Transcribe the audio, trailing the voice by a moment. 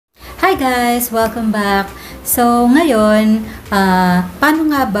Hi guys! Welcome back! So, ngayon, paano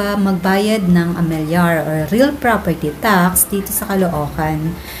nga ba magbayad ng Amilyar or real property tax dito sa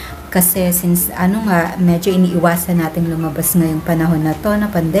Caloocan? Kasi since medyo iniiwasan nating lumabas ngayong panahon na to na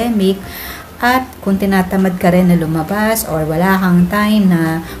pandemic, at kung tinatamad ka rin na lumabas or wala kang time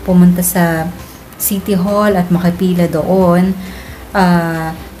na pumunta sa City Hall at makipila doon,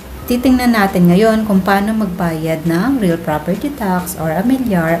 titingnan natin ngayon kung paano magbayad ng real property tax or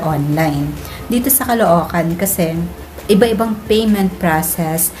Amilyar online. Dito sa Caloocan kasi iba-ibang payment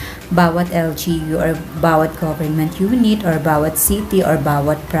process bawat LGU or bawat government unit or bawat city or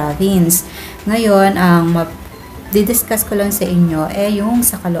bawat province. Ngayon, ang didiscuss ko lang sa inyo yung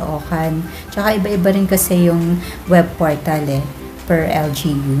sa Caloocan. Tsaka iba-iba rin kasi yung web portal per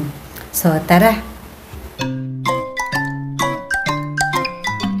LGU. So, tara!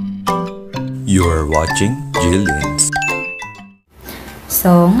 You're watching Jillian's.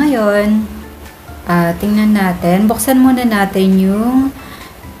 So, ngayon, tingnan natin. Buksan muna natin yung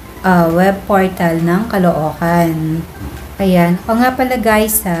web portal ng Caloocan. Ayan. O nga pala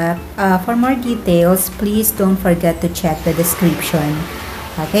guys, for more details, please don't forget to check the description.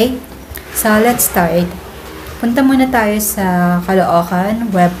 Okay? So, let's start. Punta muna tayo sa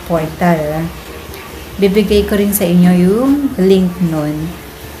Caloocan web portal. Bibigay ko rin sa inyo yung link nun.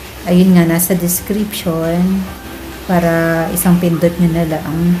 Ayun nga, nasa description para isang pindot nyo na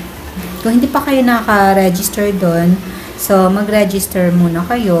lang. Kung hindi pa kayo naka-register doon, so mag-register muna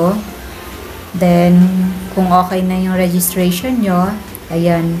kayo. Then, kung okay na yung registration nyo,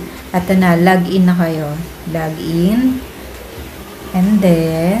 ayan, at na, login na kayo. Login. And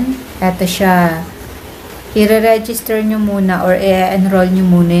then, eto siya. I-register nyo muna or i-enroll nyo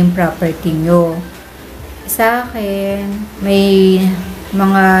muna yung property nyo. Sa akin, may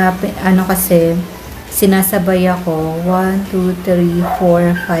mga kasi sinasabay ako 1, 2, 3,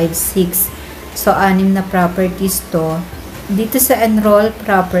 4, 5, 6 so 6 na properties to. Dito sa enroll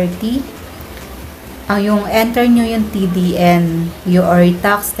property, yung enter nyo yung TDN, your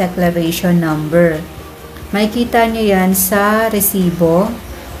tax declaration number. Makikita nyo yan sa resibo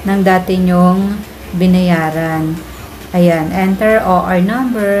ng dati nyong binayaran. Ayan, enter OR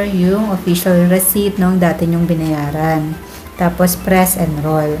number, yung official receipt ng dati nyong binayaran. Tapos, press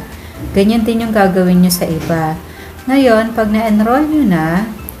enroll. Ganyan din yung gagawin nyo sa iba. Ngayon, pag na-enroll nyo na,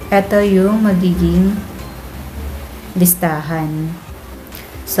 ito yung magiging listahan.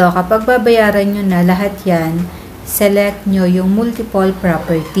 So, kapag babayaran nyo na lahat yan, select nyo yung multiple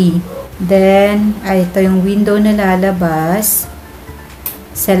property. Then, ito yung window na lalabas.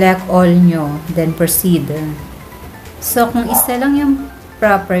 Select all nyo. Then, proceed. So, kung isa lang yung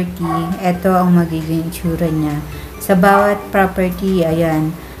property, ito ang magiging itsura niya. Sa bawat property,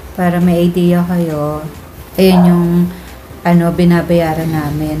 ayan, para may idea kayo, ayan yung binabayaran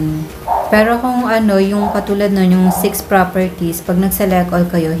namin. Pero kung yung katulad nun, yung 6 properties, pag nag-select all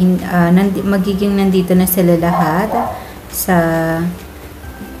kayo, magiging nandito na sila lahat sa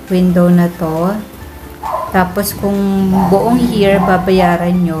window na to. Tapos kung buong year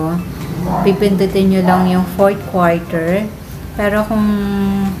babayaran nyo, pipindutin nyo lang yung 4th quarter. Pero kung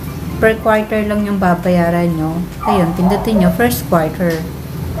per quarter lang yung babayaran nyo, ayun, pindutin nyo, 1st quarter.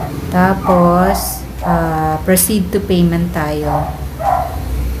 Tapos, proceed to payment tayo.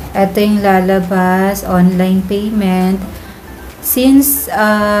 Ito yung lalabas, online payment. Since,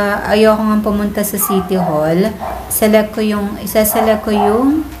 ayoko nga pumunta sa City Hall, isaselect ko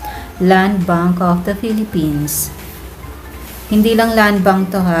yung Land Bank of the Philippines. Hindi lang Land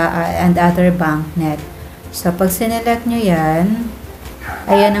Bank to and other bank net. So, pag sinelect nyo yan,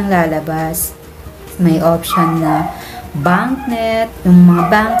 ayan ang lalabas. May option na banknet, yung mga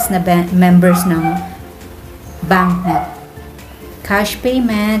banks na members ng banknet, cash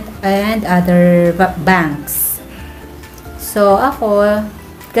payment, and other banks. So, ako,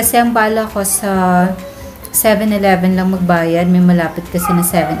 kasi ang bala ko sa 7-Eleven lang magbayad, may malapit kasi na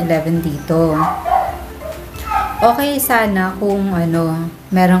 7-Eleven dito. Okay sana kung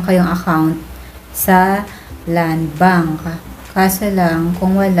meron kayong account sa Land Bank. Kaso lang,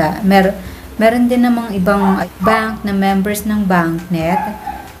 kung wala, meron din namang ibang bank na members ng banknet.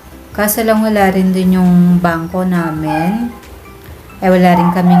 Kaso lang wala rin din yung bangko namin. Wala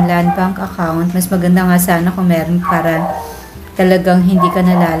rin kaming Land Bank account. Mas maganda nga sana kung meron para talagang hindi ka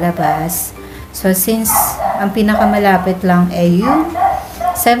nalalabas. So, since ang pinakamalapit lang yung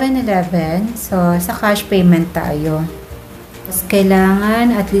 7-Eleven, so sa cash payment tayo. Tapos,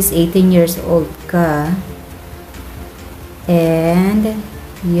 kailangan at least 18 years old ka. And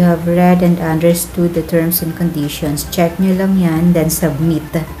you have read and understood the terms and conditions. Check nyo lang yan, then submit.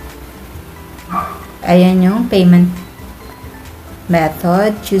 Ayan yung payment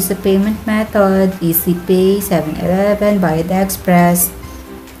method. Choose a payment method, Easy Pay, 7-Eleven, Bayad Express.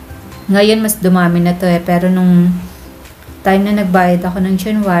 Ngayon, mas dumami na to pero nung time na nagbayad ako ng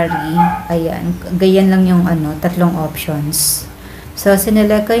January, ayan, ganyan lang yung tatlong options. So,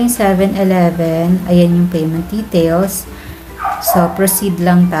 sinelect ko yung 7-Eleven, ayan yung payment details. So, proceed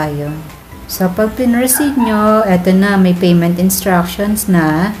lang tayo. So, pag pinroceed nyo, eto na, may payment instructions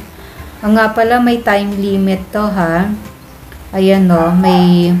na. Ang nga pala, may time limit to ha. Ayan no,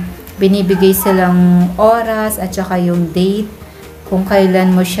 may binibigay silang oras at saka yung date kung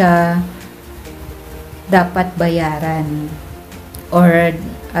kailan mo siya dapat bayaran. Or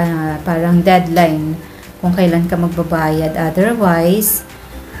parang deadline kung kailan ka magbabayad. Otherwise,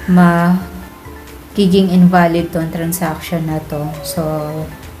 magiging invalid tong transaction na to. So,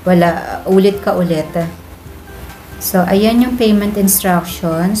 wala, ulit ka ulit. So, ayan yung payment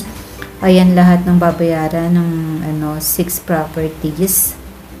instructions. Ayan lahat ng babayaran ng 6 properties.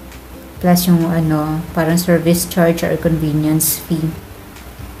 Plus yung parang service charge or convenience fee.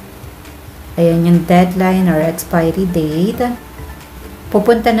 Ayan yung deadline or expiry date.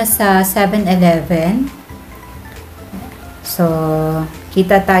 Pupunta na sa 7-Eleven. So,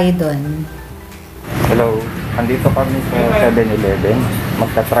 kita tayo dun. Hello, andito kami sa 7-Eleven.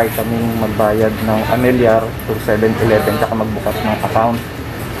 Magta-try kaming magbayad ng Amilyar to 7-Eleven tsaka magbukas ng account.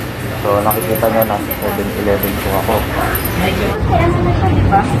 So, nakikita nyo na sa 7-Eleven po ako. Kasi ano na siya, di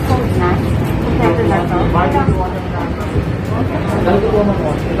ba? Code na. Kompleto na to.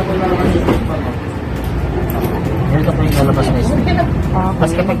 Ito po yung lalabas na slip.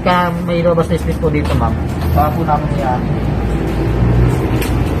 Tapos kapag may lalabas na slip po dito, ma'am, baka po namin yan.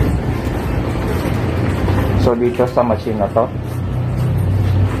 So, dito sa machine na to.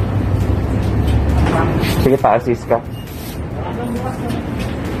 Sige, pa-assist ka.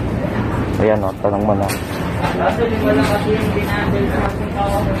 Ayan o, tanong mo na.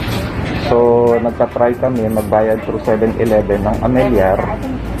 So, nagka-try kami magbayad through 7-Eleven ng Amilyar.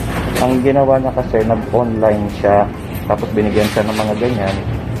 Ang ginawa niya kasi, nag-online siya. Tapos binigyan siya ng mga ganyan.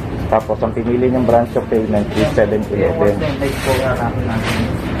 Tapos, ang pinili niyang branch of payment is 7-Eleven.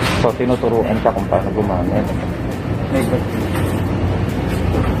 So, tinuturuan siya kung paano gumamit.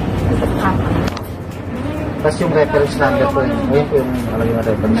 Tapos yung reference number po yun. Ngayon po yung alagay na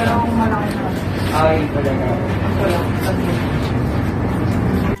reference number. Ay, talaga.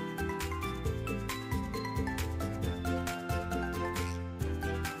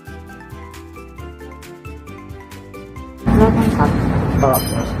 Wala kang cut. Tapos,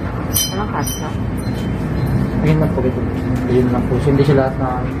 Walang cut na. ayun lang po ito. Ayun lang po. So, hindi siya lahat na...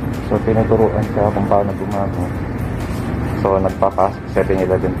 So, tinuturuan siya kung paano gumamit. So, nagpapasok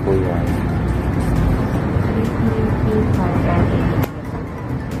 7-Eleven po yan.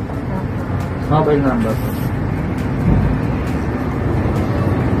 Mobile number po.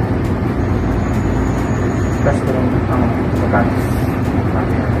 Tapos ko lang ang magkano.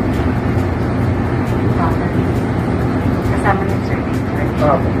 Kasama ng service charge.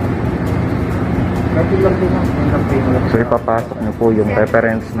 Oo. Kahit lang po lang. So, ipapasok niyo po yung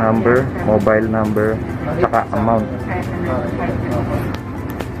reference number, mobile number, saka amount.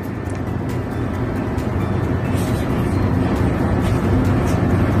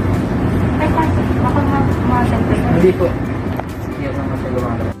 Hindi po. Hindi ako naman siya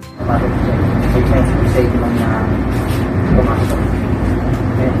lumalang. Kapatid siya. May message lang na pumasok.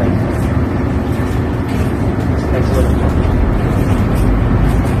 Kaya tayo. Next one.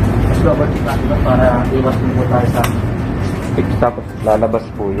 Mas double check natin ba para iwas din po tayo sa... Tapos, lalabas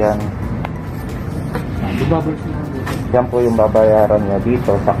po yan. Double check natin. Yan po yung babayaran niya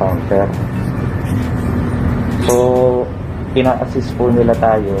dito sa counter. So, ina-assist po nila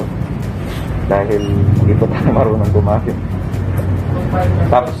tayo dahil hindi po tayo marunong gumamit.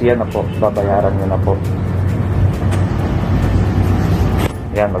 Tapos yan na po, babayaran nyo na po.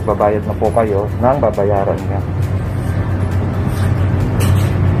 Yan, magbabayad na po kayo ng babayaran niya.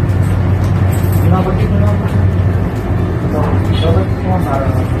 Double check na po. Double check mo para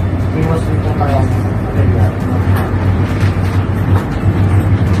iwas din po tayo material.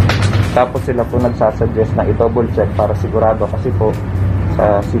 Tapos sila po nagsasuggest na i-double check para sigurado kasi po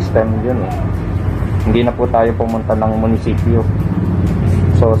sa system yun eh. Hindi na po tayo pumunta ng munisipyo.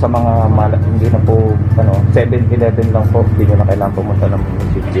 So sa mga hindi na po 7-Eleven lang po, hindi nyo na kailangan pumunta ng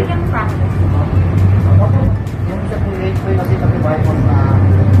munisipyo. Yung sa create ko kasi nakibahay ko na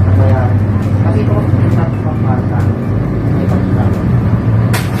nabayaran. Kasi ito ko sa pagpapasa.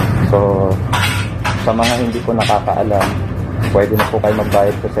 So sa mga hindi po nakakaalam, pwede na po kayo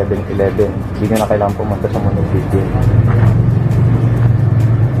magbayad sa 7-Eleven. Hindi nyo na kailangan pumunta sa munisipyo.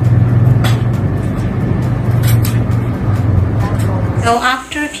 So,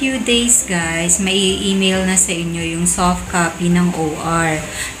 after a few days, guys, may email na sa inyo yung soft copy ng OR.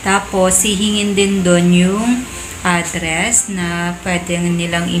 Tapos, hihingin din doon yung address na pwede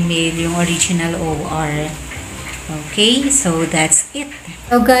nilang email yung original OR. Okay, so that's it.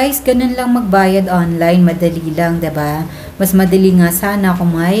 So, guys, ganun lang magbayad online. Madali lang, diba? Mas madali nga sana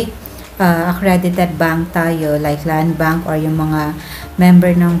kung may accredited bank tayo, like Land Bank or yung mga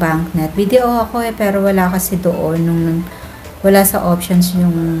member ng BankNet. Video ako pero wala kasi doon nung wala sa options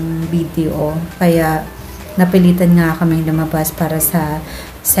yung video. Kaya napilitan nga kaming lumabas para sa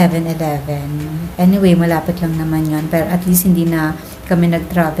 7-Eleven. Anyway, malapit lang naman yun. Pero at least hindi na kami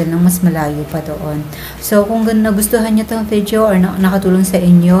nag-travel ng mas malayo pa doon. So, kung nagustuhan nyo itong video or nakatulong sa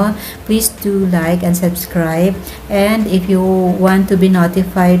inyo, please do like and subscribe. And if you want to be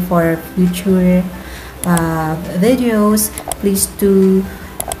notified for future videos, please do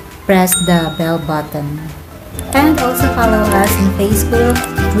press the bell button. And also follow us on Facebook,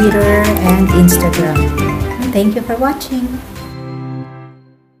 Twitter, and Instagram. Thank you for watching.